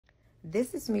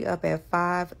This is me up at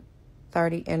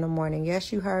 5:30 in the morning.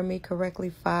 Yes, you heard me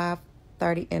correctly.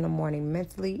 5:30 in the morning.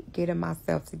 Mentally getting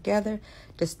myself together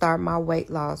to start my weight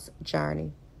loss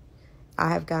journey. I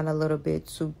have gotten a little bit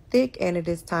too thick and it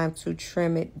is time to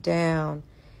trim it down.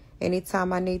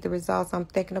 Anytime I need the results I'm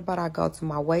thinking about, I go to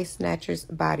my Waist Snatchers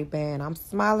body band. I'm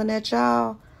smiling at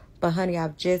y'all, but honey,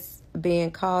 I've just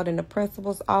been called in the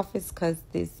principal's office because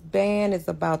this band is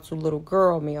about to little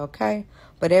girl me, okay?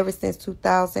 But ever since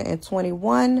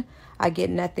 2021, I get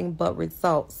nothing but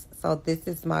results. So this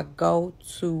is my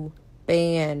go-to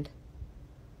band.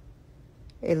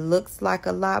 It looks like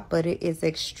a lot, but it is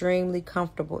extremely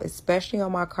comfortable, especially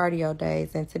on my cardio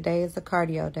days. And today is a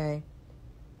cardio day.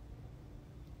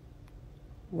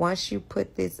 Once you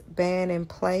put this band in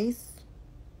place,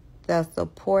 the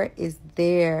support is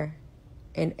there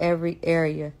in every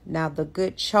area. Now, the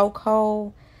good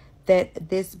chokehold that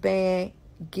this band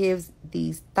gives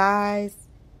these thighs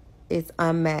is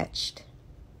unmatched.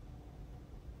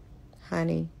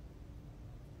 Honey,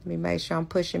 let me make sure I'm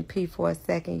pushing P for a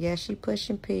second. Yes, she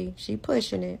pushing P. She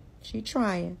pushing it. She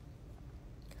trying.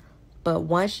 But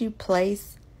once you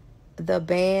place the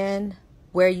band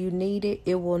where you need it,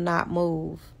 it will not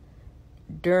move.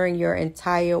 During your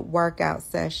entire workout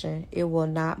session, it will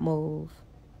not move.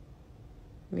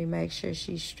 Let me make sure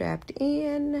she's strapped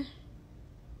in.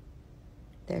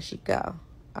 There she go.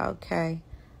 Okay.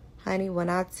 Honey, when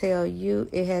I tell you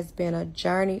it has been a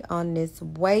journey on this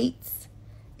weight,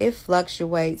 it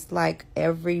fluctuates like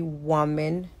every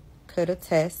woman could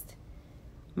attest.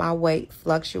 My weight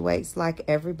fluctuates like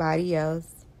everybody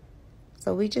else.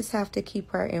 So we just have to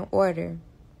keep her in order.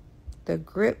 The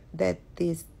grip that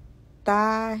this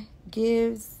thigh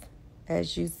gives,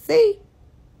 as you see,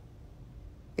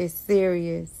 is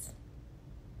serious.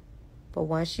 But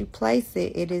once you place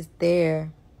it, it is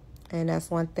there. And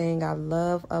that's one thing I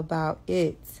love about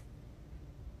it.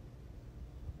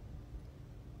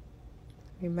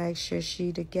 We make sure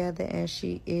she together, and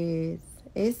she is.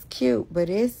 It's cute, but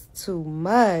it's too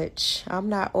much. I'm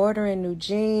not ordering new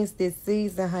jeans this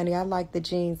season, honey. I like the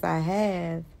jeans I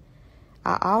have.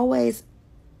 I always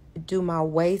do my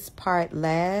waist part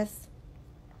last.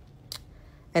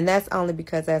 And that's only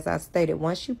because, as I stated,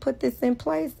 once you put this in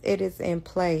place, it is in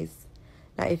place.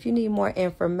 Now, if you need more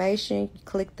information,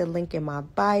 click the link in my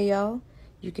bio.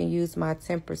 You can use my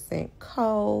 10%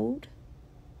 code.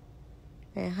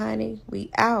 And honey, we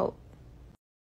out.